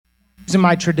using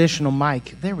my traditional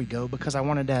mic. There we go, because I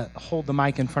wanted to hold the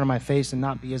mic in front of my face and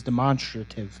not be as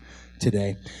demonstrative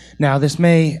today. Now, this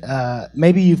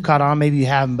maybe you've caught on, maybe you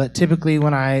haven't, but typically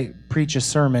when I preach a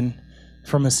sermon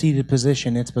from a seated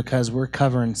position, it's because we're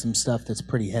covering some stuff that's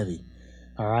pretty heavy.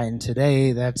 All right, and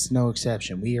today that's no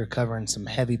exception. We are covering some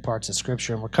heavy parts of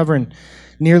Scripture, and we're covering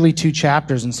nearly 2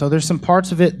 chapters. And so there's some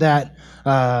parts of it that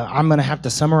I'm going to have to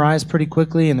summarize pretty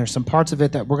quickly, and there's some parts of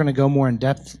it that we're going to go more in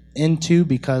depth into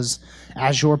because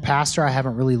as your pastor, I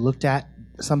haven't really looked at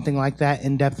something like that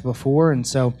in depth before. And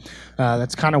so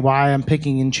that's kind of why I'm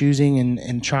picking and choosing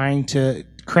and trying to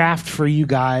craft for you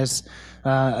guys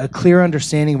a clear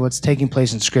understanding of what's taking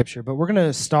place in Scripture. But we're going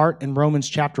to start in Romans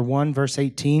chapter 1, verse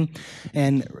 18.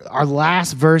 And our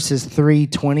last verse is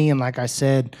 3:20. And like I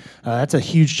said, that's a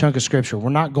huge chunk of Scripture.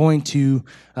 We're not going to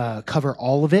cover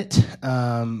all of it.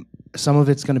 Some of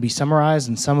it's going to be summarized,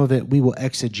 and some of it we will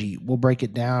exegete. We'll break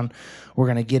it down. We're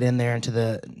going to get in there into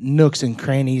the nooks and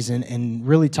crannies and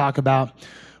really talk about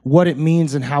what it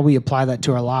means and how we apply that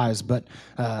to our lives. But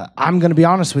I'm going to be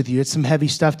honest with you, it's some heavy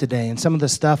stuff today. And some of the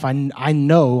stuff I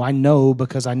know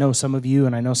because I know some of you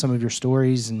and I know some of your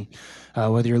stories. And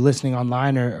whether you're listening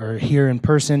online or here in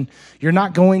person, you're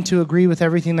not going to agree with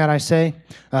everything that I say.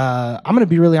 I'm going to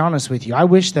be really honest with you. I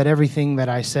wish that everything that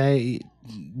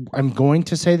I'm going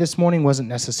to say this morning wasn't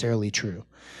necessarily true.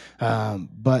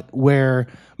 But where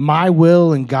my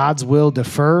will and God's will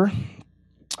differ,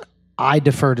 I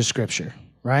defer to Scripture.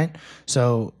 Right?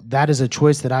 So that is a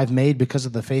choice that I've made because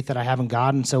of the faith that I have in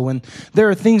God. And so when there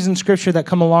are things in Scripture that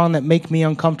come along that make me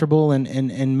uncomfortable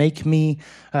and make me,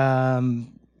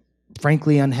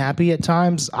 frankly, unhappy at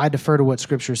times, I defer to what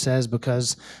Scripture says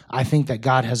because I think that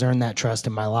God has earned that trust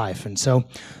in my life. And so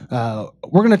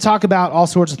we're going to talk about all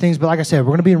sorts of things. But like I said,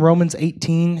 we're going to be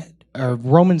in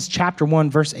Romans chapter 1,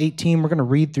 verse 18. We're going to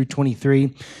read through 23.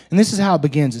 And this is how it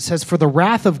begins. It says, "For the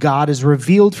wrath of God is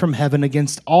revealed from heaven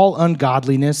against all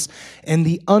ungodliness and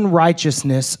the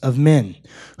unrighteousness of men,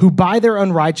 who by their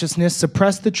unrighteousness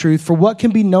suppress the truth. For what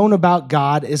can be known about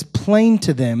God is plain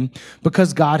to them,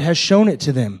 because God has shown it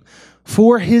to them.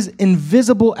 For his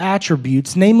invisible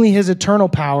attributes, namely his eternal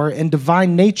power and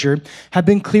divine nature, have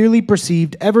been clearly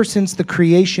perceived ever since the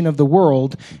creation of the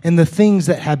world and the things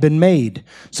that have been made.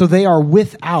 So they are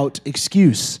without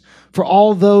excuse. For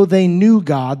although they knew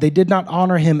God, they did not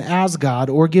honor him as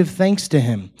God or give thanks to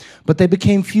him. But they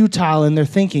became futile in their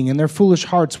thinking, and their foolish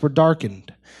hearts were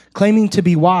darkened. Claiming to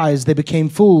be wise, they became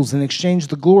fools and exchanged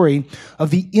the glory of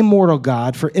the immortal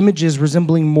God for images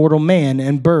resembling mortal man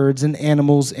and birds and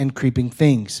animals and creeping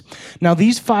things." Now,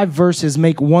 these 5 verses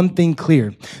make one thing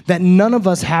clear, that none of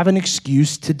us have an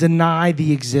excuse to deny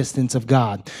the existence of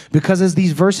God. Because as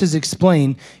these verses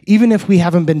explain, even if we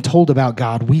haven't been told about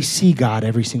God, we see God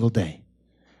every single day.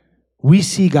 We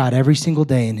see God every single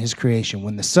day in his creation.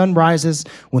 When the sun rises,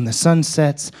 when the sun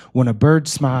sets, when a bird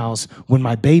smiles, when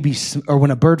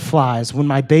a bird flies, when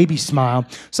my baby smile.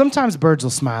 Sometimes birds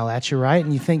will smile at you, right?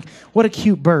 And you think, what a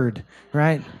cute bird,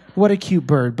 right? What a cute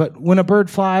bird. But when a bird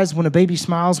flies, when a baby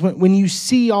smiles, when you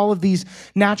see all of these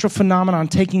natural phenomena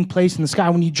taking place in the sky,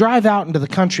 when you drive out into the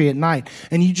country at night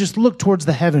and you just look towards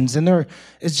the heavens and there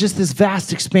is just this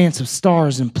vast expanse of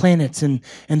stars and planets and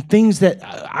things that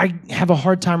I have a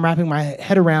hard time wrapping my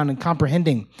head around and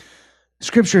comprehending.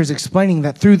 Scripture is explaining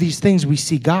that through these things we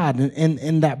see God,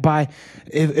 and that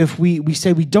if we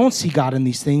say we don't see God in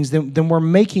these things, then we're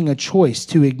making a choice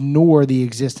to ignore the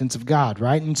existence of God,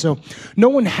 right? And so no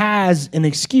one has an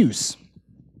excuse.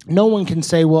 No one can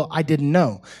say, well, I didn't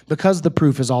know, because the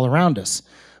proof is all around us.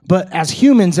 But as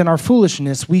humans in our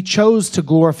foolishness, we chose to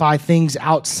glorify things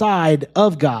outside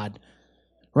of God.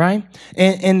 Right?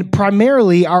 And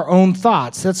primarily our own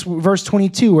thoughts. That's verse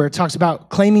 22 where it talks about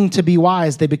claiming to be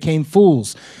wise, they became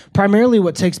fools. Primarily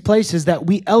what takes place is that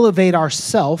we elevate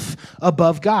ourselves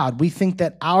above God. We think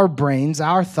that our brains,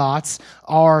 our thoughts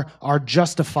are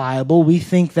justifiable. We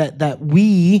think that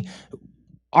we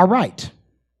are right.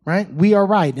 Right? We are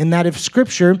right. And that if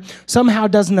Scripture somehow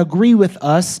doesn't agree with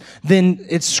us, then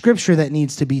it's Scripture that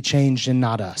needs to be changed and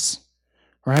not us.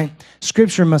 Right?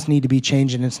 Scripture must need to be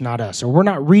changed and it's not us. Or we're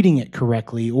not reading it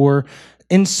correctly, or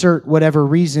insert whatever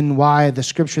reason why the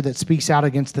Scripture that speaks out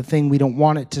against the thing we don't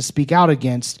want it to speak out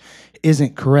against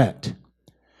isn't correct.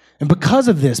 And because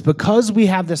of this, because we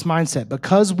have this mindset,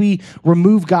 because we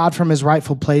remove God from his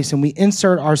rightful place and we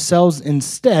insert ourselves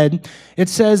instead, it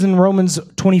says in Romans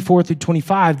 24 through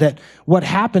 25 that what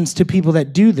happens to people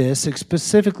that do this,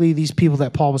 specifically these people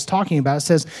that Paul was talking about, it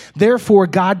says, "Therefore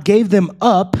God gave them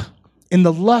up in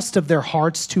the lust of their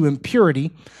hearts to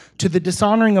impurity, to the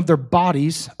dishonoring of their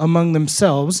bodies among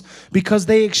themselves, because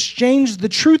they exchanged the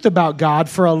truth about God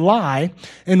for a lie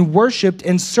and worshiped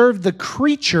and served the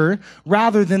creature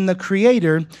rather than the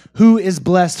Creator, who is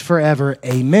blessed forever.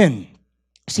 Amen.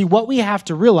 See, what we have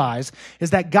to realize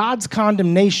is that God's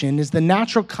condemnation is the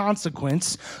natural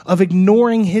consequence of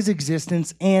ignoring his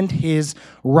existence and his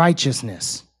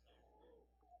righteousness.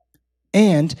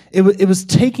 And it was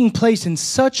taking place in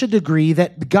such a degree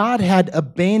that God had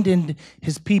abandoned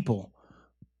his people.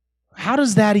 How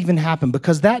does that even happen?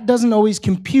 Because that doesn't always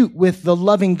compute with the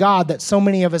loving God that so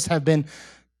many of us have been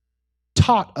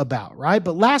taught about, right?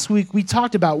 But last week we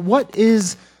talked about what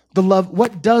does the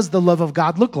love of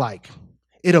God look like?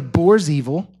 It abhors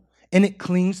evil, and it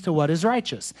clings to what is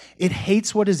righteous. It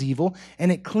hates what is evil,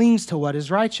 and it clings to what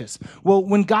is righteous. Well,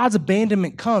 when God's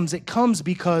abandonment comes, it comes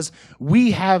because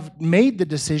we have made the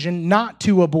decision not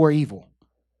to abhor evil.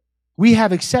 We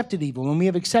have accepted evil, and we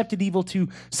have accepted evil to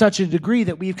such a degree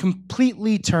that we've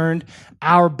completely turned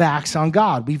our backs on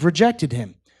God. We've rejected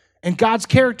him. And God's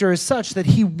character is such that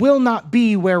he will not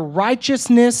be where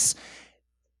righteousness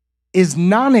is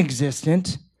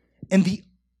non-existent and the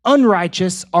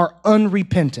unrighteous are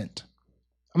unrepentant.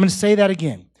 I'm going to say that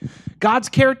again. God's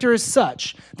character is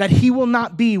such that he will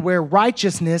not be where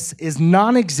righteousness is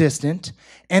non-existent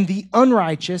and the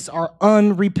unrighteous are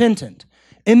unrepentant.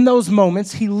 In those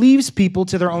moments, he leaves people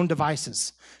to their own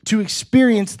devices to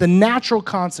experience the natural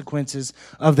consequences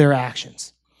of their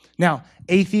actions. Now,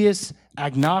 atheists,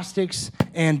 agnostics,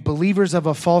 and believers of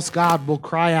a false God will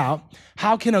cry out,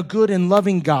 how can a good and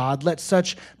loving God let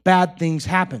such bad things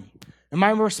happen? And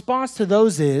my response to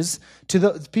those is, to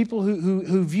the people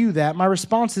who view that, my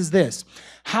response is this: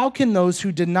 how can those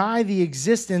who deny the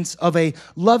existence of a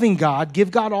loving God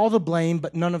give God all the blame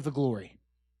but none of the glory?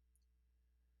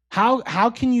 How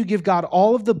can you give God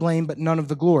all of the blame but none of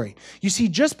the glory? You see,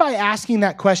 just by asking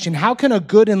that question, how can a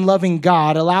good and loving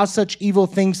God allow such evil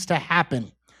things to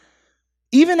happen?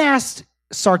 Even asked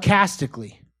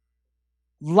sarcastically,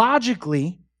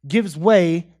 logically gives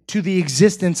way to the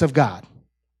existence of God.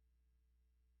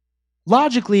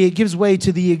 Logically, it gives way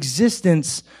to the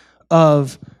existence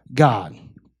of God.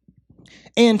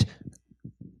 And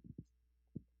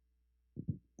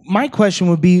my question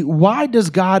would be, why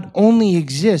does God only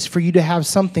exist for you to have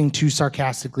something to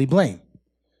sarcastically blame?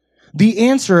 The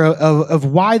answer of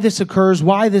why this occurs,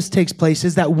 why this takes place,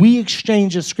 is that we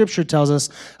exchange, as Scripture tells us,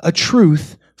 a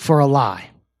truth for a lie.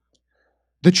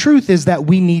 The truth is that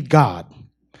we need God.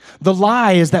 The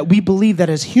lie is that we believe that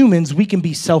as humans, we can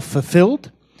be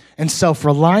self-fulfilled and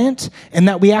self-reliant, and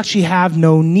that we actually have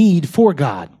no need for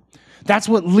God. That's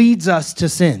what leads us to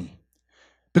sin,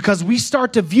 because we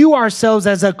start to view ourselves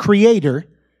as a creator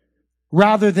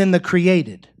rather than the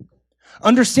created.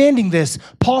 Understanding this,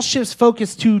 Paul shifts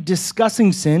focus to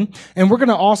discussing sin, and we're going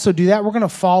to also do that. We're going to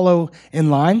follow in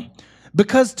line,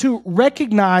 because to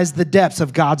recognize the depths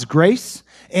of God's grace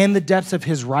and the depths of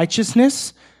his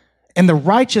righteousness and the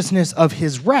righteousness of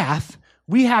his wrath,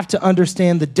 we have to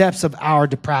understand the depths of our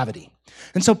depravity.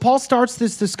 And so Paul starts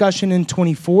this discussion in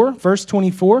verse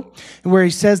 24, where he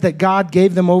says that God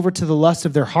gave them over to the lust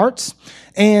of their hearts.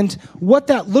 And what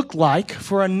that looked like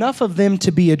for enough of them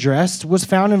to be addressed was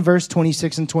found in verse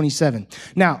 26 and 27.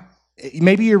 Now,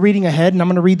 maybe you're reading ahead, and I'm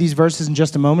going to read these verses in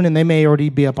just a moment, and they may already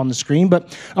be up on the screen,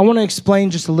 but I want to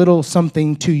explain just a little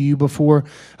something to you before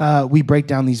we break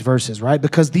down these verses, right?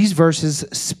 Because these verses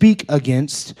speak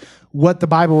against what the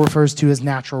Bible refers to as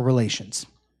natural relations,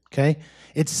 okay?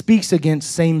 It speaks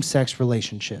against same-sex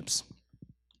relationships.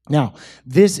 Now,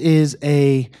 this is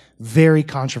a very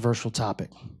controversial topic.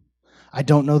 I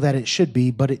don't know that it should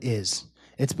be, but it is.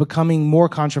 It's becoming more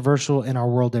controversial in our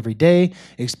world every day.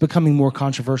 It's becoming more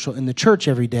controversial in the church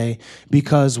every day,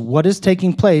 because what is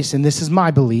taking place, and this is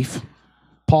my belief,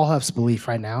 Paul Huff's belief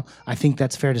right now, I think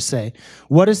that's fair to say,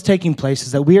 what is taking place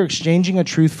is that we are exchanging a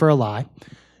truth for a lie,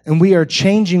 and we are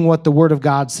changing what the Word of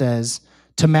God says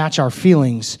to match our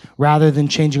feelings rather than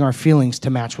changing our feelings to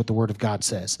match what the Word of God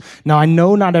says. Now, I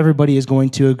know not everybody is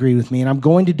going to agree with me, and I'm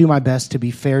going to do my best to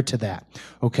be fair to that.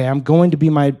 Okay, I'm going to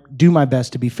do my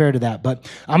best to be fair to that, but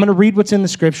I'm going to read what's in the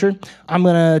Scripture. I'm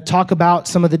going to talk about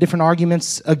some of the different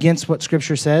arguments against what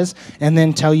Scripture says, and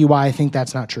then tell you why I think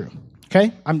that's not true.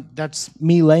 Okay, that's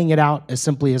me laying it out as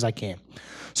simply as I can.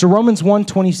 So Romans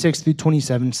 1:26 through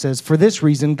 27 says, "For this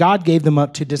reason, God gave them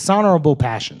up to dishonorable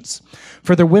passions.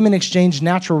 For their women exchanged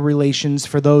natural relations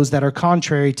for those that are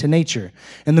contrary to nature.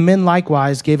 And the men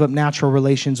likewise gave up natural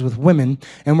relations with women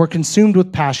and were consumed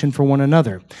with passion for one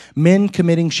another, men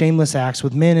committing shameless acts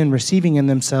with men and receiving in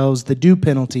themselves the due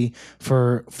penalty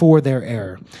for their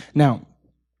error." Now,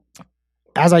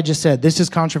 as I just said, this is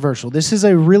controversial. This is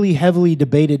a really heavily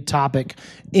debated topic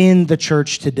in the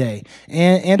church today,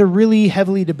 and a really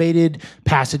heavily debated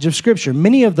passage of Scripture.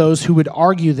 Many of those who would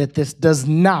argue that this does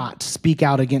not speak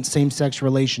out against same-sex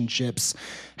relationships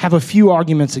have a few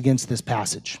arguments against this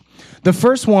passage. The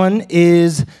first one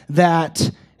is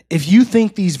that if you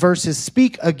think these verses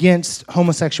speak against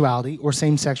homosexuality or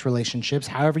same-sex relationships,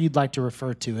 however you'd like to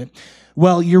refer to it,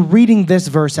 well, you're reading this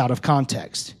verse out of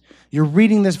context. You're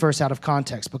reading this verse out of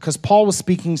context because Paul was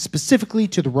speaking specifically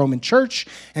to the Roman church,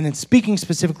 and in speaking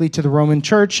specifically to the Roman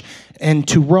church and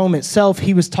to Rome itself,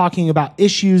 he was talking about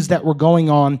issues that were going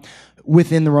on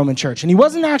within the Roman church. And he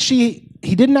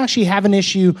didn't actually have an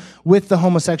issue with the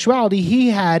homosexuality. He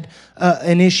had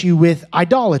an issue with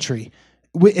idolatry,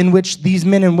 in which these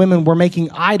men and women were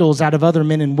making idols out of other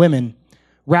men and women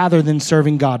rather than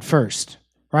serving God first,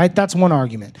 right? That's one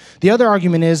argument. The other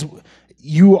argument is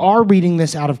you are reading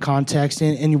this out of context,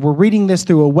 and we're reading this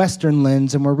through a Western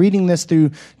lens, and we're reading this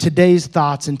through today's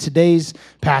thoughts and today's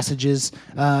passages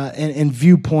and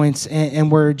viewpoints,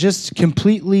 and we're just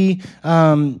completely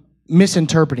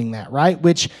misinterpreting that, right?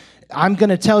 Which I'm going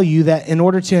to tell you that in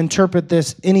order to interpret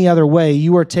this any other way,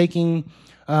 you are taking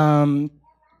some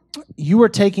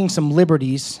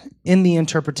liberties in the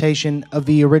interpretation of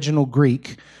the original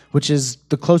Greek, which is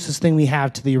the closest thing we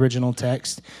have to the original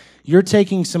text. You're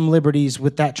taking some liberties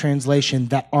with that translation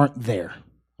that aren't there,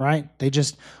 right? They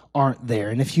just aren't there.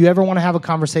 And if you ever want to have a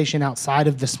conversation outside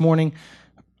of this morning,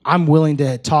 I'm willing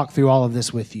to talk through all of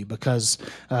this with you because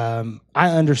I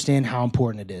understand how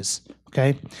important it is,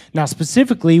 okay? Now,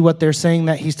 specifically, what they're saying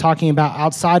that he's talking about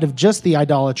outside of just the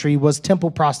idolatry was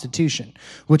temple prostitution,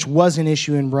 which was an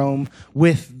issue in Rome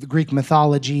with the Greek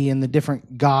mythology and the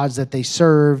different gods that they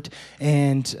served,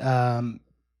 and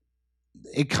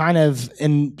it kind of,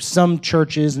 in some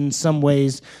churches, in some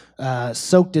ways,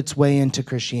 soaked its way into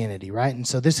Christianity, right? And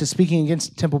so this is speaking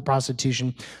against temple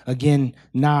prostitution, again,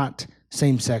 not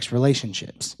same-sex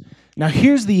relationships. Now,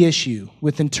 here's the issue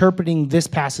with interpreting this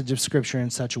passage of Scripture in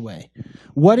such a way.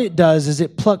 What it does is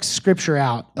it plucks Scripture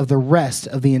out of the rest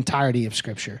of the entirety of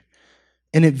Scripture,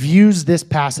 and it views this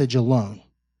passage alone.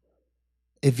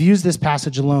 It views this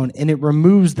passage alone, and it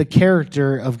removes the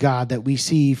character of God that we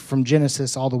see from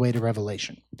Genesis all the way to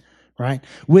Revelation, right?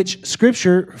 Which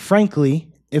Scripture, frankly,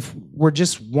 if we're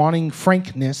just wanting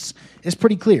frankness, is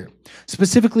pretty clear.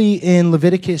 Specifically in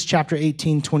Leviticus chapter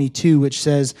 18:22, which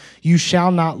says, "You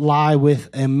shall not lie with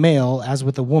a male as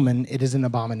with a woman, it is an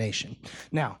abomination."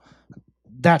 Now,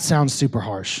 that sounds super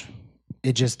harsh.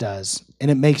 It just does, and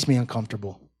it makes me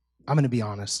uncomfortable. I'm going to be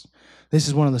honest. This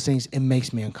is one of those things, it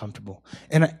makes me uncomfortable.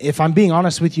 And if I'm being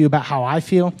honest with you about how I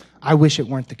feel, I wish it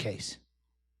weren't the case.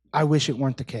 I wish it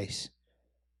weren't the case.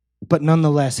 But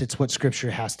nonetheless, it's what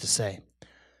Scripture has to say.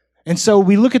 And so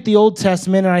we look at the Old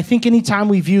Testament, and I think anytime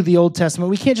we view the Old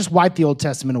Testament, we can't just wipe the Old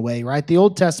Testament away, right? The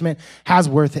Old Testament has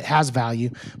worth, it has value.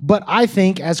 But I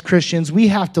think as Christians, we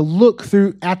have to look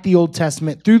at the Old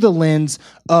Testament through the lens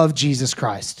of Jesus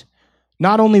Christ.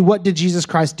 Not only what did Jesus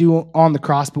Christ do on the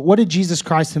cross, but what did Jesus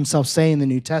Christ himself say in the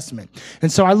New Testament?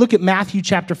 And so I look at Matthew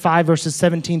chapter 5, verses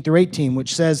 17 through 18,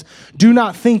 which says, "Do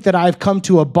not think that I have come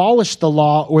to abolish the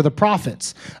law or the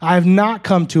prophets. I have not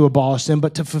come to abolish them,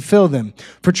 but to fulfill them.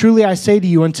 For truly I say to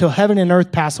you, until heaven and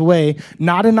earth pass away,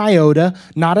 not an iota,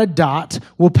 not a dot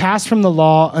will pass from the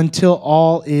law until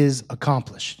all is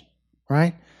accomplished."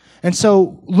 Right? And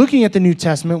so looking at the New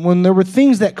Testament, when there were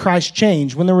things that Christ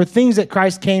changed, when there were things that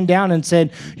Christ came down and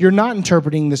said, "You're not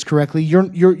interpreting this correctly,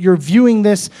 you're viewing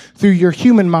this through your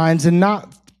human minds and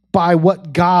not by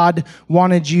what God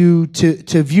wanted you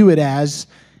to view it as,"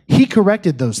 he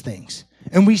corrected those things.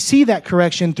 And we see that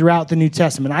correction throughout the New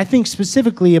Testament. I think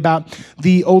specifically about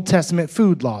the Old Testament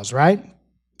food laws, right?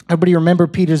 Everybody remember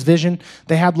Peter's vision?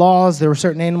 They had laws. There were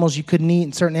certain animals you couldn't eat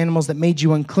and certain animals that made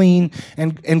you unclean.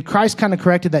 And Christ kind of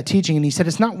corrected that teaching. And he said,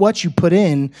 it's not what you put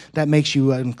in that makes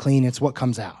you unclean. It's what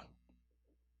comes out.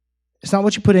 It's not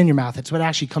what you put in your mouth. It's what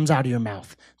actually comes out of your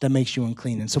mouth that makes you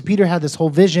unclean. And so Peter had this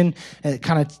whole vision, and it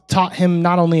kind of taught him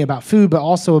not only about food, but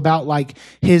also about like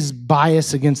his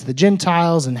bias against the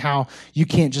Gentiles and how you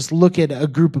can't just look at a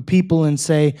group of people and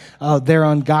say they're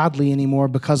ungodly anymore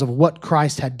because of what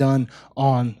Christ had done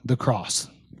on the cross.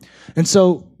 And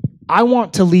so I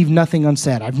want to leave nothing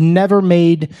unsaid. I've never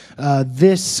made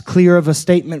this clear of a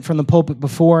statement from the pulpit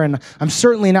before, and I'm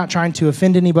certainly not trying to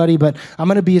offend anybody, but I'm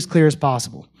going to be as clear as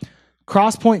possible.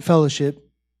 Crosspoint Fellowship,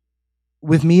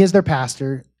 with me as their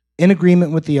pastor, in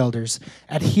agreement with the elders,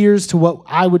 adheres to what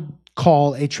I would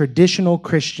call a traditional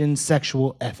Christian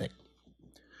sexual ethic.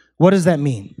 What does that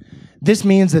mean? This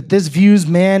means that this views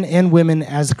man and women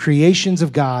as creations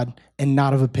of God and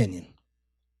not of opinion.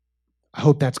 I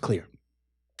hope that's clear.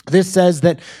 This says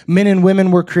that men and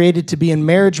women were created to be in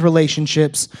marriage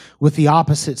relationships with the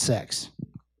opposite sex.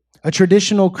 A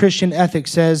traditional Christian ethic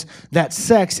says that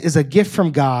sex is a gift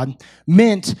from God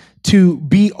meant to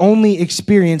be only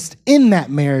experienced in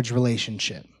that marriage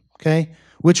relationship, okay?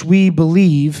 Which we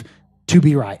believe to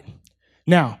be right.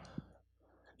 Now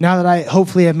that I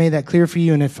hopefully have made that clear for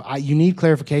you, and if you need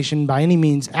clarification by any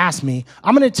means, ask me.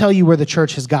 I'm going to tell you where the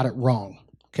church has got it wrong,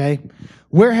 okay?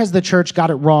 Where has the church got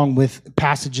it wrong with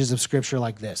passages of Scripture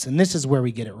like this? And this is where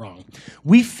we get it wrong.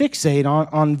 We fixate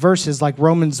on verses like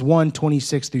Romans 1,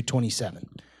 26 through 27.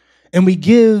 And we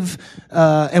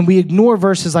ignore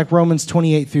verses like Romans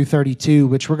 28 through 32,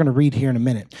 which we're going to read here in a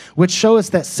minute, which show us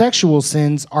that sexual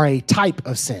sins are a type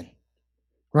of sin.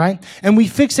 Right? And we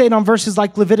fixate on verses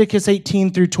like Leviticus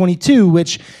 18 through 22,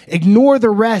 which ignore the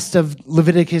rest of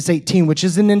Leviticus 18, which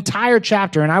is an entire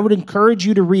chapter. And I would encourage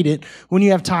you to read it when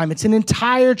you have time. It's an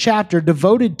entire chapter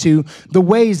devoted to the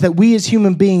ways that we as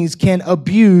human beings can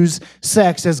abuse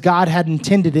sex as God had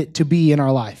intended it to be in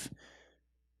our life.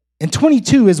 And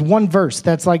 22 is one verse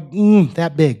that's like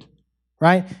that big,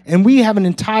 right? And we have an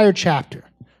entire chapter.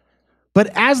 But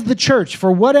as the church,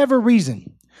 for whatever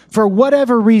reason,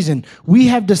 we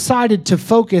have decided to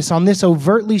focus on this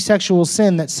overtly sexual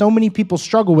sin that so many people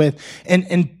struggle with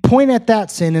and point at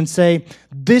that sin and say,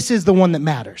 this is the one that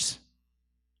matters.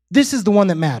 This is the one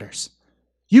that matters.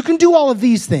 You can do all of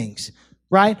these things,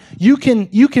 right? You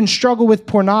can struggle with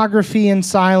pornography in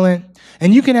silent,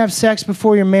 and you can have sex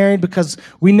before you're married because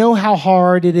we know how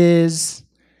hard it is,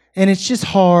 and it's just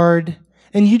hard,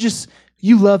 and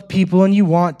you love people and you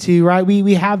want to, right?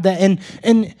 We have that,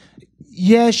 and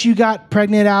yes, you got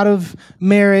pregnant out of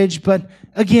marriage, but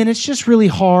again, it's just really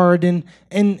hard. And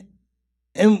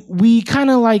we kind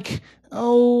of like,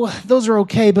 oh, those are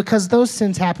okay because those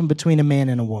sins happen between a man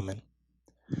and a woman.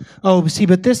 Oh, see,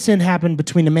 but this sin happened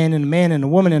between a man and a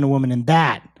woman, and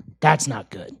that's not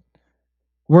good.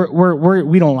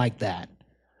 We don't like that.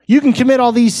 You can commit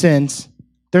all these sins.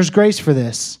 There's grace for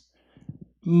this,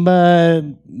 but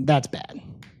that's bad.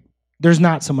 There's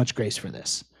not so much grace for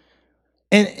this.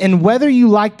 And whether you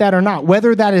like that or not,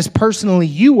 whether that is personally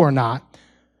you or not,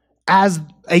 as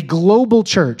a global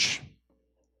church,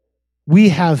 we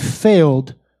have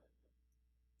failed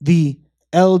the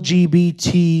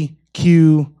LGBTQIA+.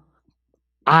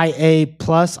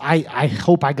 I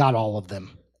hope I got all of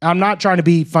them. I'm not trying to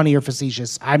be funny or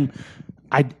facetious. I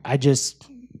guess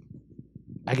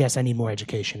I need more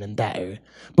education in that area.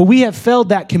 But we have failed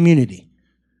that community.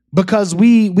 Because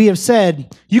we have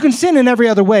said, you can sin in every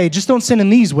other way, just don't sin in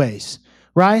these ways,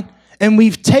 right? And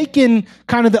we've taken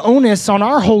kind of the onus on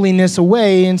our holiness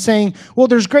away and saying, well,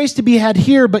 there's grace to be had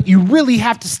here, but you really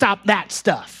have to stop that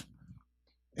stuff.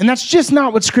 And that's just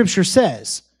not what Scripture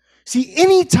says. See,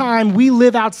 anytime we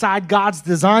live outside God's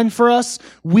design for us,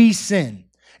 we sin.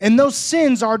 And those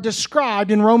sins are described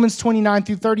in Romans 29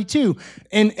 through 32.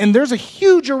 And there's a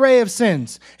huge array of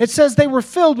sins. It says they were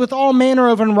filled with all manner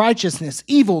of unrighteousness,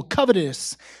 evil,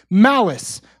 covetous,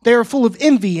 malice. They are full of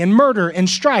envy and murder and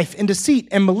strife and deceit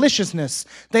and maliciousness.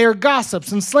 They are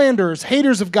gossips and slanderers,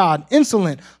 haters of God,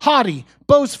 insolent, haughty,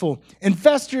 boastful,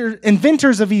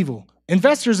 inventors of evil.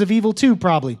 Investors of evil too,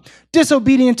 probably.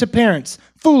 Disobedient to parents,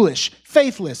 foolish,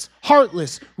 faithless,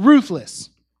 heartless, ruthless.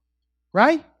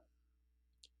 Right?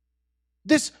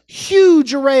 This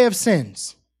huge array of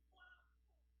sins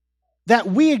that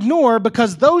we ignore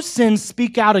because those sins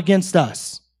speak out against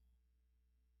us.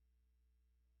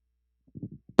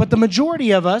 But the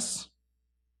majority of us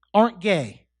aren't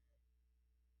gay,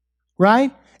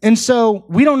 right? And so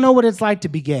we don't know what it's like to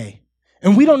be gay.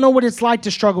 And we don't know what it's like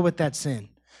to struggle with that sin.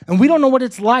 And we don't know what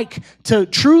it's like to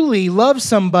truly love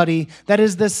somebody that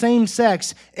is the same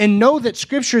sex and know that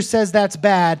Scripture says that's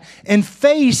bad and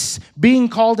face being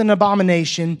called an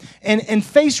abomination and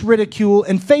face ridicule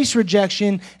and face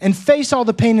rejection and face all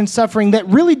the pain and suffering that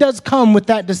really does come with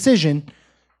that decision,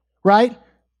 right?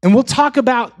 And we'll talk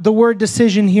about the word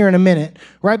decision here in a minute,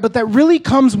 right? But that really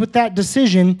comes with that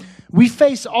decision. We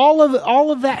face all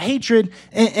of that hatred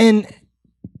and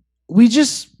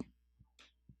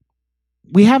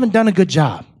we haven't done a good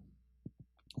job.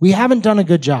 We haven't done a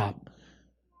good job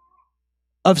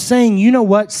of saying, you know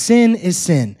what? Sin is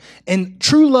sin. And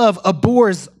true love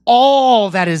abhors all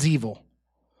that is evil,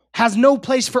 has no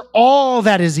place for all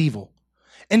that is evil,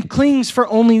 and clings for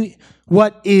only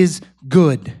what is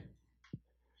good.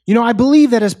 You know, I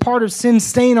believe that as part of sin's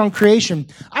stain on creation,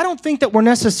 I don't think that we're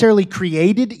necessarily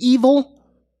created evil,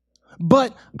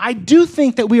 but I do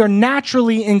think that we are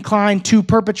naturally inclined to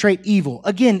perpetrate evil.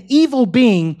 Again, evil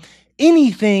being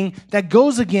anything that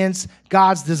goes against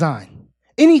God's design.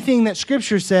 anything that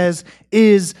Scripture says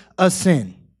is a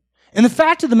sin. And the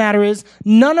fact of the matter is,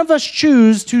 none of us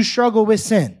choose to struggle with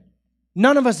sin.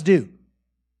 None of us do.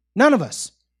 None of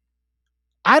us.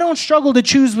 I don't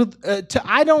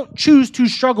choose to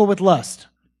struggle with lust.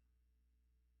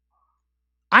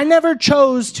 I never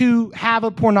chose to have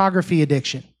a pornography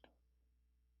addiction.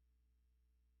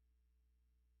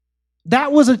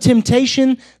 That was a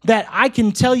temptation that I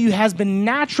can tell you has been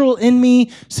natural in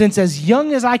me since as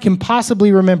young as I can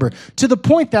possibly remember, to the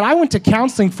point that I went to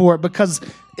counseling for it because,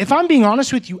 if I'm being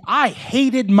honest with you, I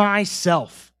hated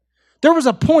myself. There was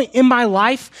a point in my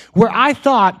life where I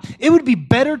thought it would be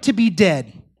better to be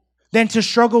dead than to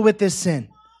struggle with this sin.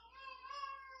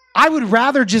 I would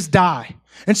rather just die.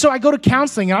 And so I go to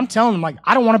counseling and I'm telling them, like,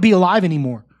 I don't want to be alive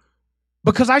anymore.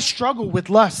 Because I struggle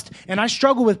with lust and I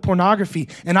struggle with pornography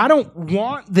and I don't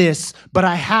want this, but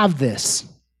I have this,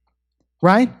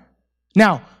 right?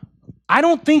 Now, I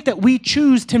don't think that we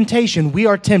choose temptation. We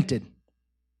are tempted.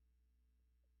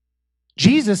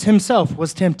 Jesus himself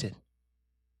was tempted.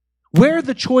 Where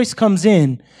the choice comes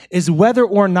in is whether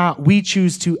or not we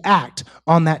choose to act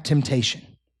on that temptation.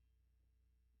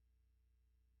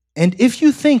 And if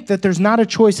you think that there's not a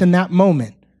choice in that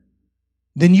moment,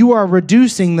 then you are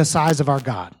reducing the size of our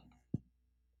God.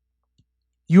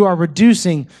 You are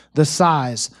reducing the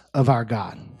size of our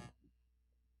God.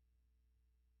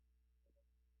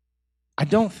 I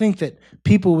don't think that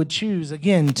people would choose,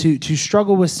 again, to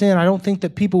struggle with sin. I don't think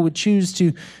that people would choose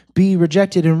to be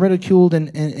rejected and ridiculed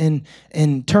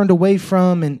and turned away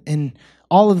from and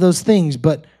all of those things.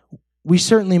 But we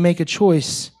certainly make a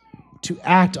choice to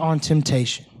act on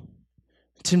temptation.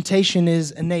 Temptation is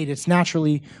innate. It's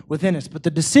naturally within us. But the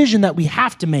decision that we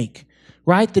have to make,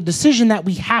 right? The decision that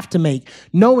we have to make,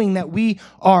 knowing that we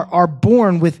are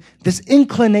born with this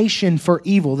inclination for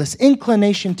evil, this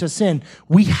inclination to sin,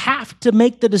 we have to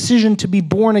make the decision to be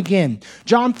born again.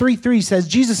 John 3:3 says,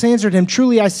 Jesus answered him,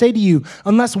 "Truly I say to you,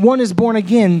 unless one is born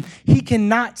again, he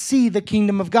cannot see the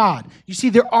kingdom of God." You see,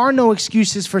 there are no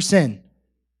excuses for sin.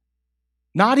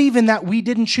 Not even that we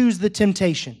didn't choose the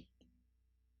temptation.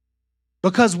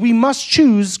 Because we must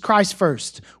choose Christ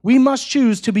first. We must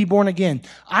choose to be born again.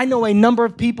 I know a number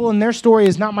of people, and their story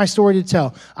is not my story to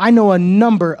tell. I know a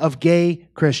number of gay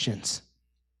Christians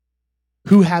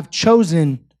who have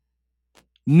chosen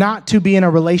not to be in a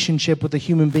relationship with a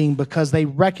human being because they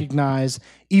recognize,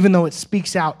 even though it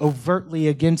speaks out overtly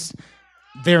against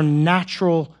their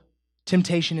natural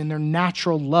temptation and their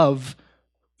natural love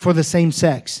for the same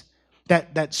sex,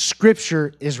 that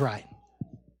Scripture is right.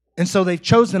 And so they've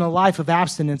chosen a life of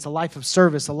abstinence, a life of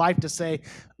service, a life to say,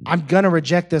 I'm going to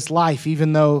reject this life,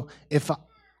 even though if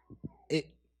it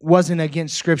wasn't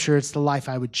against Scripture, it's the life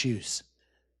I would choose.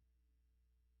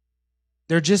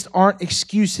 There just aren't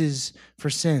excuses for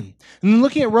sin. And then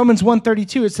looking at Romans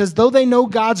 1:32, it says, though they know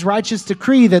God's righteous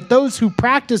decree that those who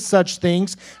practice such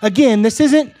things, again, this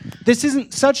isn't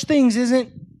such things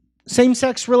isn't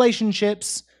same-sex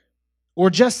relationships or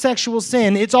just sexual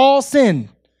sin. It's all sin.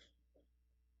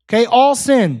 Okay, all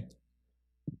sin.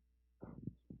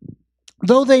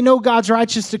 Though they know God's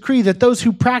righteous decree that those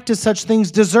who practice such things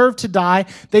deserve to die,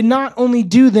 they not only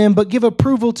do them, but give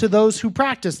approval to those who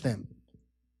practice them.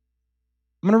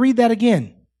 I'm going to read that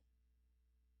again.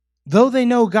 Though they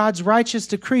know God's righteous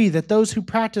decree that those who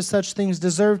practice such things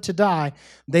deserve to die,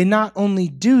 they not only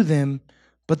do them,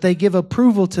 but they give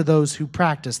approval to those who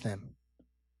practice them.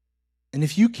 And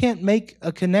if you can't make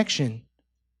a connection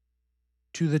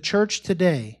to the church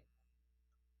today,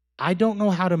 I don't know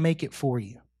how to make it for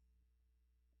you.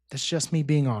 That's just me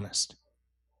being honest.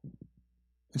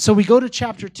 And so we go to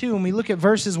chapter 2 and we look at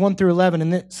verses 1 through 11.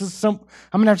 And this is I'm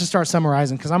going to have to start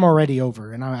summarizing because I'm already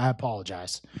over and I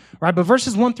apologize. Right? But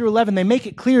verses 1 through 11, they make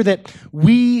it clear that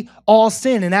we all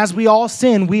sin. And as we all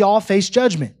sin, we all face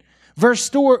judgment. Verse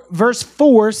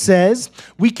 4 says,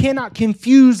 we cannot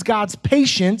confuse God's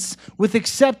patience with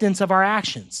acceptance of our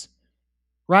actions.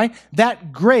 Right?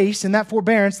 That grace and that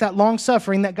forbearance, that long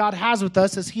suffering that God has with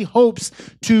us as he hopes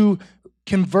to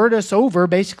convert us over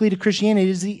basically to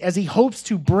Christianity, as he hopes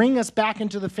to bring us back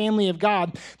into the family of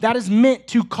God, that is meant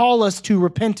to call us to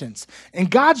repentance. And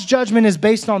God's judgment is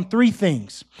based on three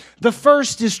things. The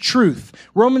first is truth.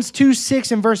 Romans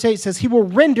 2:6 and verse 8 says he will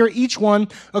render each one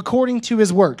according to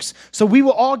his works. So we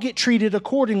will all get treated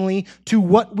accordingly to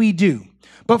what we do.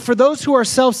 But for those who are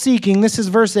self-seeking, this is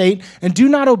verse 8, and do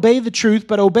not obey the truth,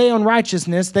 but obey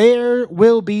unrighteousness, there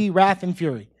will be wrath and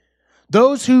fury.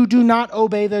 Those who do not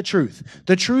obey the truth.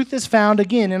 The truth is found,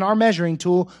 again, in our measuring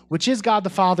tool, which is God the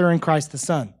Father and Christ the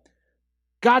Son.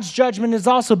 God's judgment is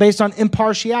also based on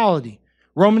impartiality.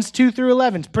 Romans 2 through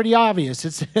 11 is pretty obvious.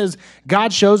 It says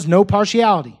God shows no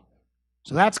partiality.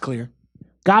 So that's clear.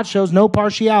 God shows no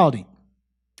partiality.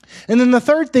 And then the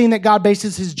third thing that God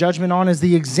bases his judgment on is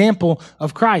the example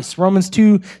of Christ. Romans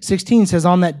 2:16 says,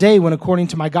 on that day when, according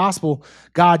to my gospel,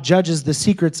 God judges the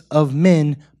secrets of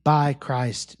men by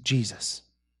Christ Jesus.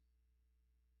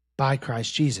 By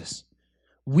Christ Jesus.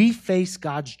 We face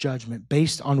God's judgment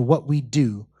based on what we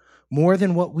do more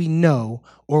than what we know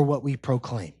or what we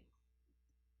proclaim.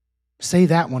 Say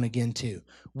that one again too.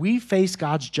 We face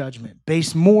God's judgment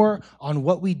based more on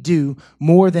what we do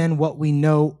more than what we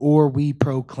know or we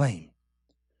proclaim.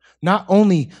 Not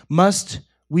only must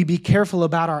we be careful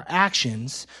about our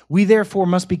actions, we therefore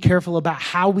must be careful about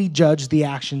how we judge the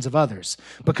actions of others.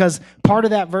 Because part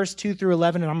of that verse 2 through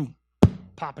 11, and I'm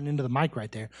popping into the mic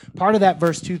right there, part of that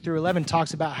verse 2 through 11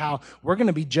 talks about how we're going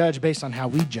to be judged based on how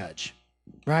we judge,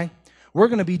 right? We're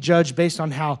going to be judged based on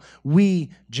how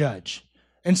we judge.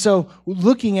 And so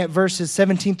looking at verses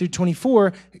 17 through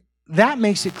 24, that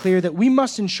makes it clear that we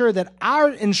must ensure that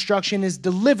our instruction is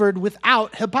delivered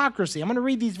without hypocrisy. I'm going to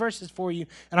read these verses for you,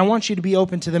 and I want you to be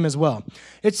open to them as well.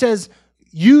 It says,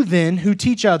 you then who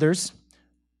teach others,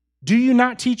 do you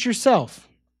not teach yourself?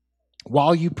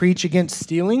 While you preach against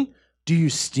stealing, do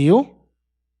you steal?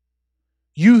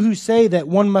 You who say that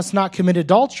one must not commit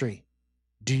adultery,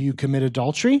 do you commit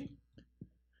adultery?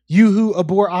 You who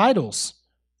abhor idols,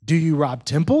 do you rob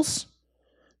temples?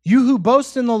 You who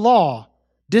boast in the law,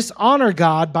 dishonor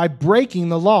God by breaking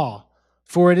the law.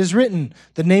 For it is written,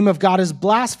 the name of God is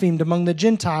blasphemed among the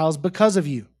Gentiles because of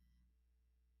you.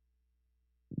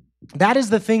 That is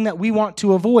the thing that we want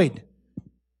to avoid.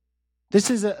 This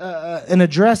is an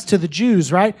address to the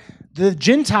Jews, right? The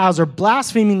Gentiles are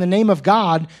blaspheming the name of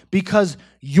God because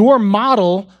your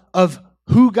model of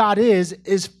who God is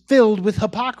filled with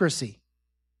hypocrisy.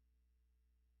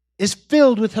 Is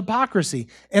filled with hypocrisy.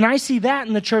 And I see that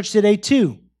in the church today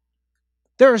too.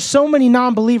 There are so many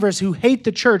non-believers who hate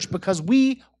the church because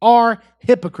we are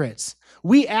hypocrites.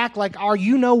 We act like our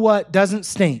you-know-what doesn't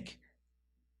stink.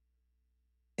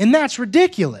 And that's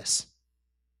ridiculous.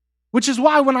 Which is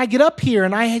why when I get up here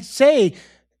and I say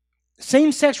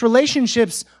same-sex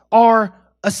relationships are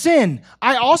a sin,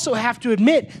 I also have to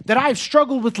admit that I've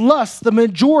struggled with lust the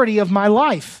majority of my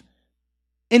life.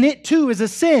 And it too is a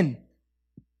sin.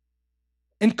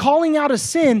 And calling out a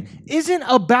sin isn't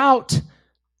about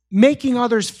making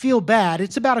others feel bad.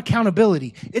 It's about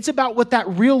accountability. It's about what that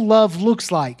real love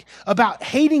looks like, about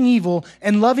hating evil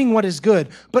and loving what is good,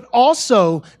 but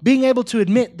also being able to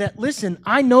admit that, listen,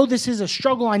 I know this is a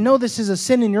struggle. I know this is a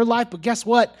sin in your life, but guess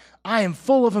what? I am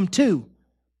full of them too.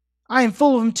 I am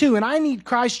full of them too, and I need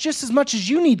Christ just as much as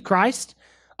you need Christ.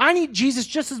 I need Jesus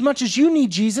just as much as you need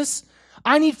Jesus.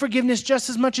 I need forgiveness just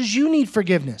as much as you need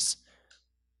forgiveness.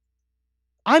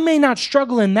 I may not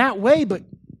struggle in that way, but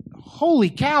holy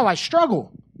cow, I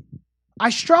struggle. I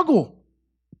struggle.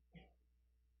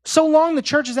 So long the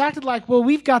church has acted like, well,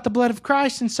 we've got the blood of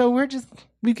Christ, and so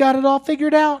we've got it all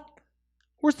figured out.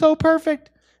 We're so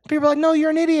perfect. People are like, no, you're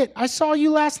an idiot. I saw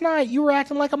you last night. You were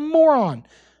acting like a moron.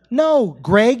 No,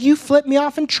 Greg, you flipped me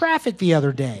off in traffic the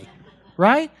other day,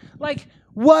 right? Like,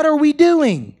 what are we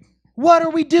doing? What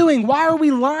are we doing? Why are we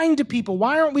lying to people?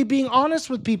 Why aren't we being honest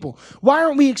with people? Why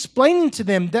aren't we explaining to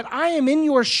them that I am in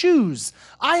your shoes?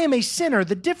 I am a sinner.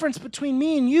 The difference between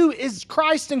me and you is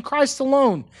Christ and Christ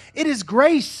alone. It is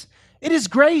grace. It is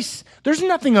grace. There's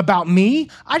nothing about me.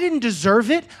 I didn't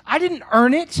deserve it. I didn't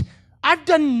earn it. I've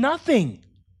done nothing.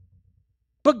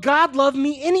 But God loved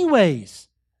me anyways.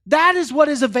 That is what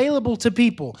is available to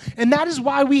people. And that is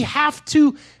why we have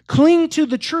to cling to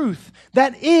the truth.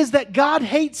 That is that God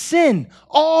hates sin,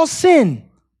 all sin.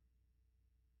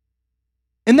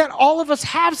 And that all of us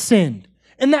have sinned.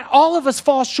 And that all of us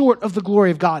fall short of the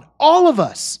glory of God. All of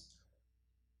us.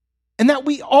 And that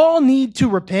we all need to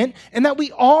repent. And that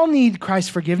we all need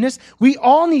Christ's forgiveness. We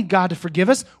all need God to forgive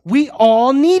us. We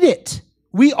all need it.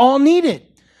 We all need it.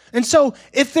 And so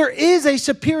if there is a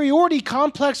superiority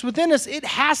complex within us, it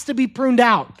has to be pruned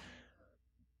out.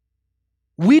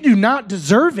 We do not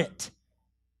deserve it.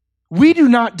 We do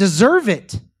not deserve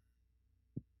it.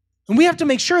 And we have to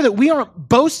make sure that we aren't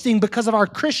boasting because of our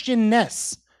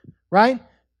Christianness, right?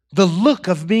 The look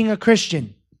of being a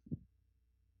Christian.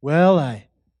 Well, I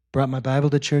brought my Bible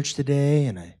to church today,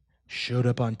 and I showed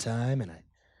up on time, and I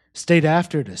stayed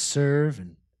after to serve,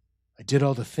 and I did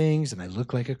all the things, and I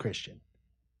look like a Christian.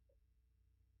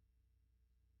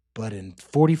 But in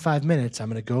 45 minutes, I'm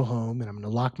going to go home and I'm going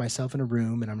to lock myself in a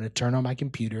room and I'm going to turn on my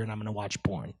computer and I'm going to watch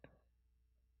porn.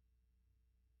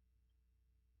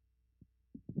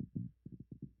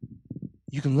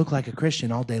 You can look like a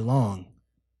Christian all day long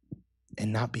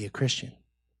and not be a Christian.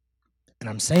 And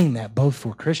I'm saying that both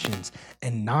for Christians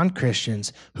and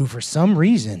non-Christians who, for some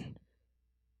reason,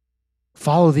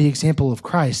 follow the example of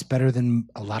Christ better than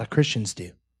a lot of Christians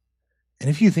do. And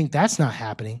if you think that's not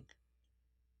happening,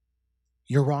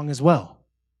 you're wrong as well.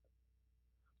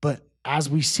 But as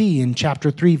we see in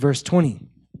chapter 3, verse 20,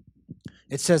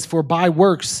 it says, "For by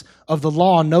works of the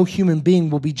law, no human being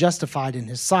will be justified in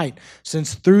his sight,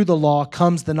 since through the law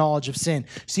comes the knowledge of sin."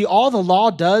 See, all the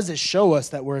law does is show us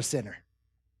that we're a sinner.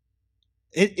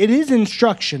 It is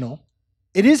instructional.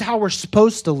 It is how we're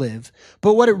supposed to live.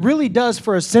 But what it really does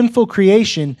for a sinful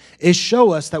creation is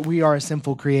show us that we are a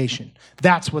sinful creation.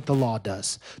 That's what the law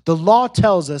does. The law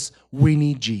tells us we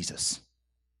need Jesus.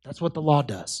 That's what the law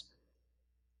does.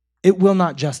 It will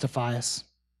not justify us.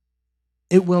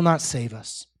 It will not save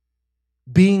us.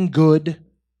 Being good,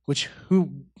 which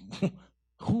who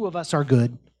of us are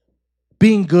good?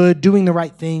 Being good, doing the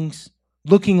right things,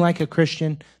 looking like a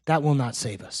Christian, that will not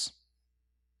save us.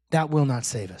 That will not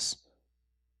save us.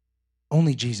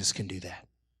 Only Jesus can do that.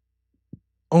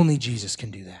 Only Jesus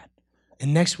can do that.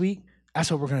 And next week,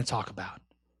 that's what we're going to talk about.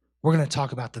 We're going to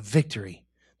talk about the victory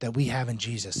that we have in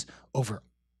Jesus over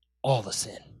all the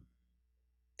sin.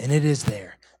 And it is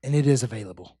there, and it is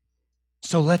available.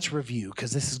 So let's review,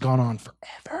 because this has gone on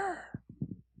forever.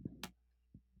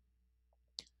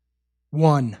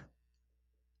 1,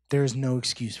 there is no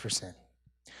excuse for sin.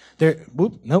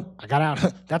 Nope, I got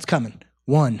out. That's coming.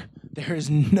 1, there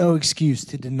is no excuse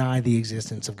to deny the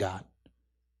existence of God.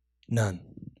 None.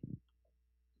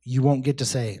 You won't get to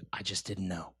say, I just didn't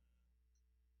know.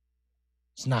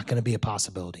 It's not going to be a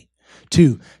possibility.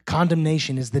 2,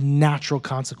 condemnation is the natural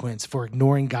consequence for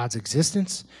ignoring God's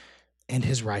existence and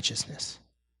his righteousness.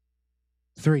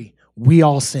 3, we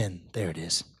all sin. There it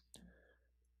is.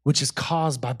 Which is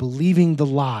caused by believing the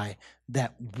lie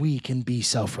that we can be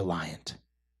self-reliant.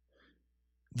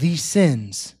 These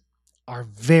sins are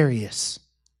various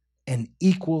and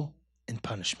equal in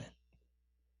punishment.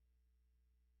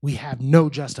 We have no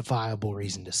justifiable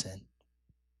reason to sin.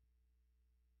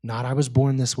 Not I was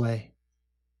born this way.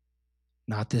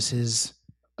 Not this is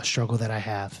a struggle that I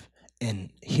have. And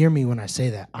hear me when I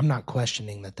say that. I'm not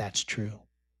questioning that that's true.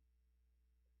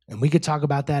 And we could talk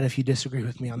about that if you disagree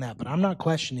with me on that, but I'm not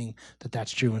questioning that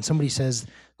that's true. When somebody says,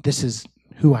 this is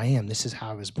who I am, this is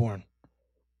how I was born,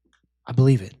 I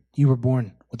believe it. You were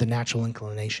born with a natural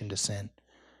inclination to sin.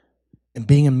 And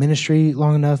being in ministry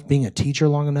long enough, being a teacher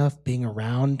long enough, being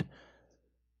around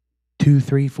 2,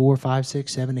 3, 4, 5,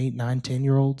 6, 7, 8, 9,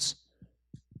 10-year-olds,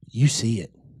 you see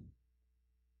it.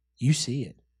 You see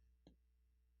it.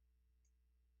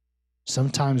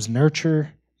 Sometimes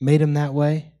nurture made them that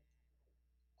way,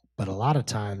 but a lot of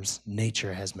times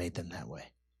nature has made them that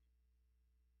way.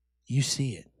 You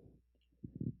see it.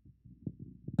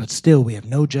 But still, we have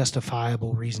no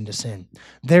justifiable reason to sin.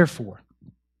 Therefore,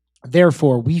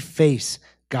 we face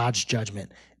God's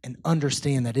judgment and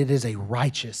understand that it is a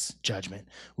righteous judgment,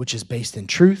 which is based in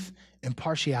truth,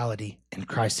 impartiality, and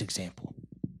Christ's example.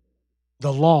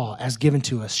 The law, as given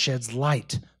to us, sheds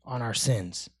light on our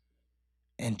sins,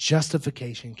 and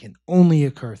justification can only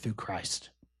occur through Christ.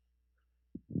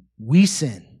 We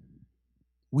sin.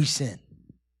 We sin.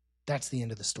 That's the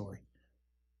end of the story.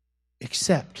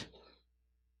 Except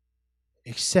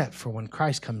for when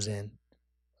Christ comes in,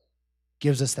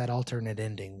 gives us that alternate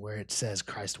ending where it says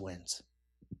Christ wins.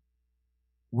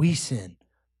 We sin,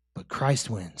 but Christ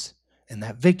wins. And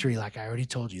that victory, like I already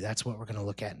told you, that's what we're going to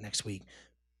look at next week.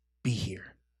 Be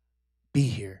here. Be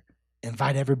here.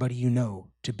 Invite everybody you know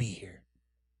to be here.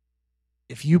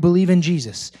 If you believe in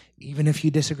Jesus, even if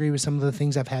you disagree with some of the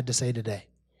things I've had to say today,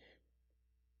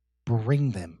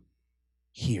 bring them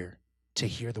here to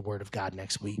hear the word of God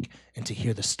next week and to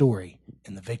hear the story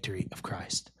and the victory of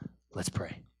Christ. Let's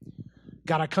pray.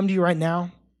 God, I come to you right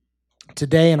now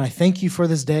today, and I thank you for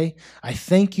this day. I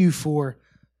thank you for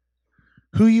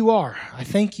who you are. I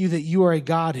thank you that you are a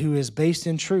God who is based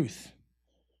in truth,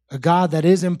 a God that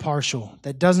is impartial,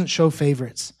 that doesn't show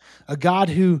favorites, a God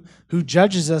who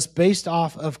judges us based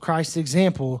off of Christ's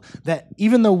example, that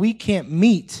even though we can't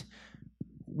meet,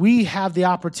 we have the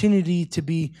opportunity to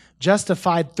be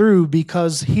justified through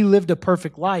because he lived a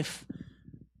perfect life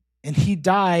and he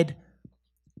died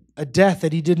a death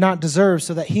that he did not deserve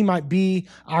so that he might be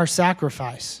our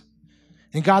sacrifice.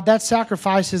 And God, that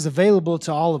sacrifice is available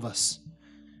to all of us.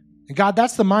 And God,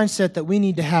 that's the mindset that we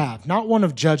need to have, not one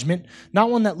of judgment, not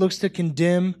one that looks to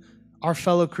condemn our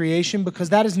fellow creation, because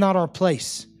that is not our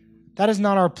place. That is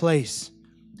not our place.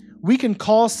 We can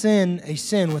call sin a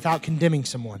sin without condemning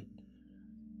someone.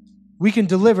 We can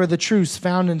deliver the truths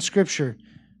found in Scripture.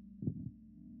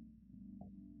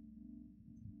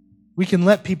 We can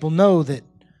let people know that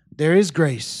there is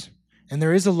grace And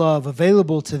there is a love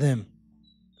available to them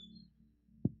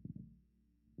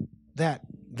that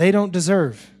they don't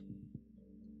deserve,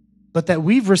 but that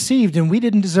we've received and we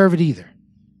didn't deserve it either.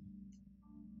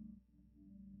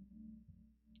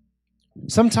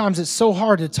 Sometimes it's so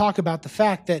hard to talk about the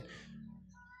fact that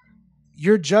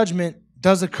your judgment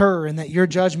does occur and that your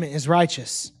judgment is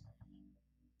righteous.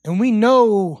 And we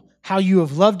know how you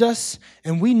have loved us,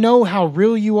 and we know how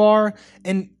real you are,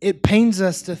 and it pains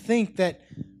us to think that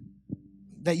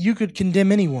you could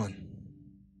condemn anyone.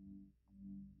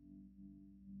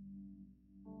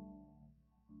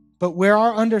 But where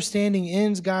our understanding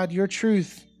ends, God, your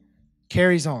truth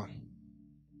carries on.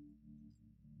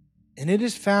 And it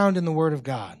is found in the Word of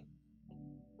God.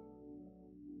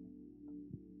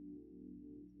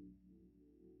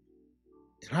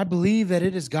 And I believe that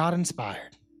it is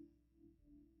God-inspired.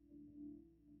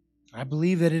 I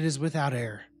believe that it is without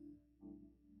error.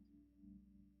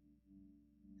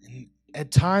 And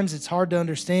at times it's hard to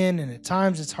understand, and at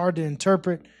times it's hard to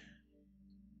interpret.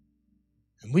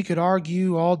 And we could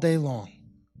argue all day long.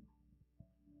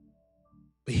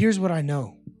 But here's what I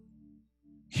know.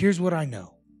 Here's what I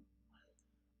know.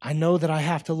 I know that I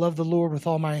have to love the Lord with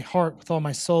all my heart, with all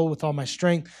my soul, with all my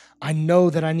strength. I know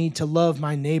that I need to love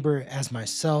my neighbor as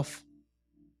myself.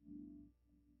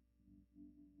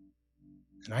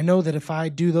 And I know that if I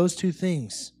do those two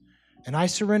things, and I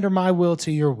surrender my will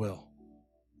to your will,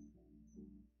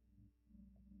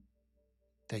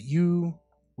 that you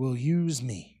will use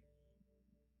me.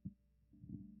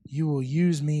 You will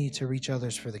use me to reach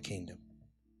others for the kingdom.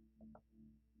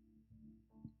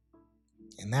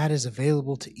 And that is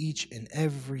available to each and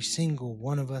every single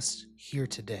one of us here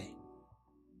today.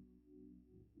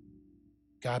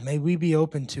 God, may we be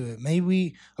open to it. May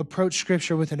we approach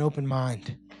Scripture with an open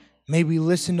mind. May we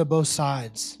listen to both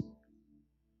sides.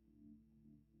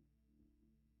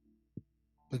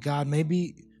 But God, may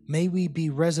we be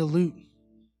resolute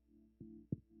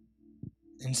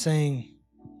in saying,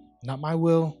 not my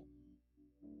will,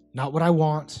 not what I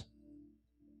want,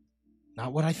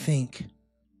 not what I think,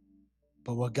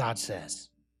 but what God says.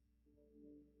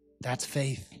 That's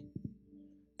faith.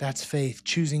 That's faith.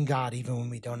 Choosing God even when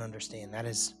we don't understand. That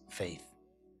is faith.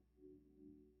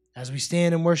 As we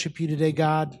stand and worship you today,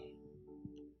 God,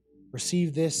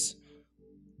 receive this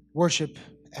worship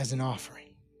as an offering.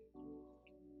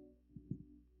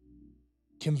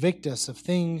 Convict us of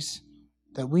things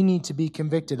that we need to be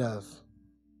convicted of.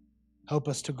 Help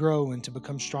us to grow and to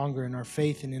become stronger in our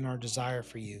faith and in our desire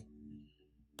for you.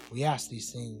 We ask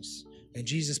these things in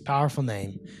Jesus' powerful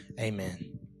name.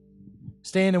 Amen.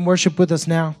 Stand and worship with us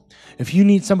now. If you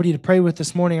need somebody to pray with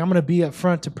this morning, I'm going to be up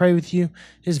front to pray with you.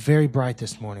 It is very bright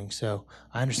this morning, so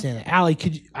I understand that. Allie,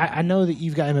 I know that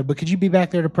you've got him, but could you be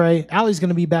back there to pray? Allie's going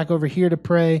to be back over here to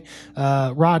pray.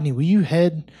 Rodney, will you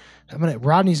head?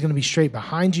 Rodney's going to be straight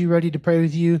behind you, ready to pray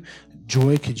with you.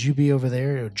 Joy, could you be over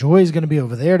there? Joy is going to be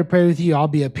over there to pray with you. I'll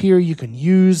be up here. You can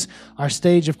use our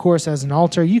stage, of course, as an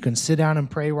altar. You can sit down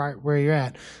and pray right where you're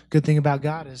at. Good thing about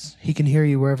God is he can hear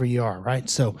you wherever you are, right?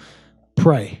 So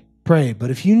pray.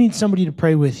 But if you need somebody to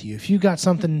pray with you, if you got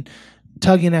something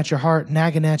tugging at your heart,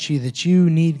 nagging at you that you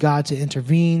need God to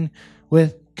intervene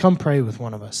with, come pray with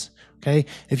one of us. Okay?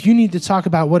 If you need to talk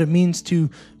about what it means to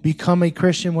become a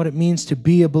Christian, what it means to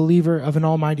be a believer of an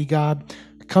almighty God,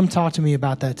 come talk to me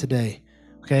about that today.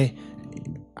 Okay?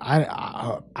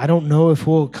 I don't know if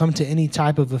we'll come to any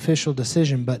type of official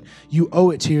decision, but you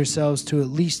owe it to yourselves to at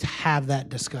least have that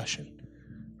discussion,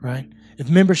 right? If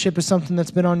membership is something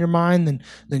that's been on your mind,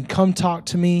 then come talk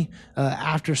to me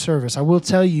after service. I will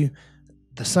tell you,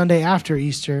 the Sunday after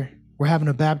Easter, we're having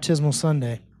a baptismal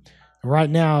Sunday. And right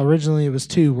now, originally it was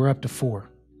 2. We're up to 4.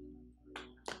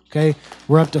 Okay?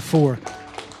 We're up to 4.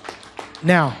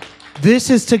 Now, this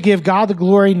is to give God the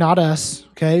glory, not us.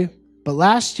 Okay? But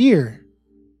last year,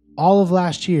 all of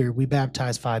last year, we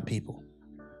baptized 5 people.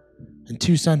 In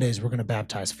 2 Sundays, we're going to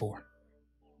baptize 4.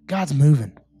 God's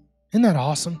moving. Isn't that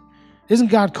awesome? Isn't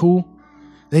God cool?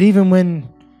 That even when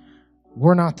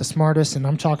we're not the smartest, and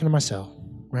I'm talking to myself,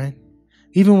 right?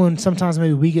 Even when sometimes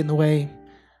maybe we get in the way,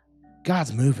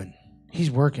 God's moving. He's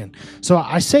working. So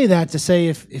I say that to say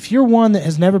if you're one that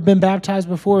has never been baptized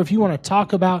before, if you want to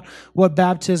talk about what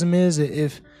baptism is,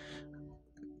 if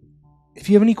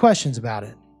you have any questions about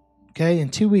it, okay, in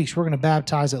 2 weeks we're going to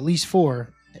baptize at least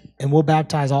 4, and we'll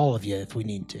baptize all of you if we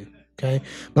need to. Okay,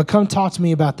 but come talk to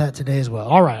me about that today as well.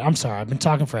 All right, I'm sorry. I've been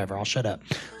talking forever. I'll shut up.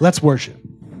 Let's worship.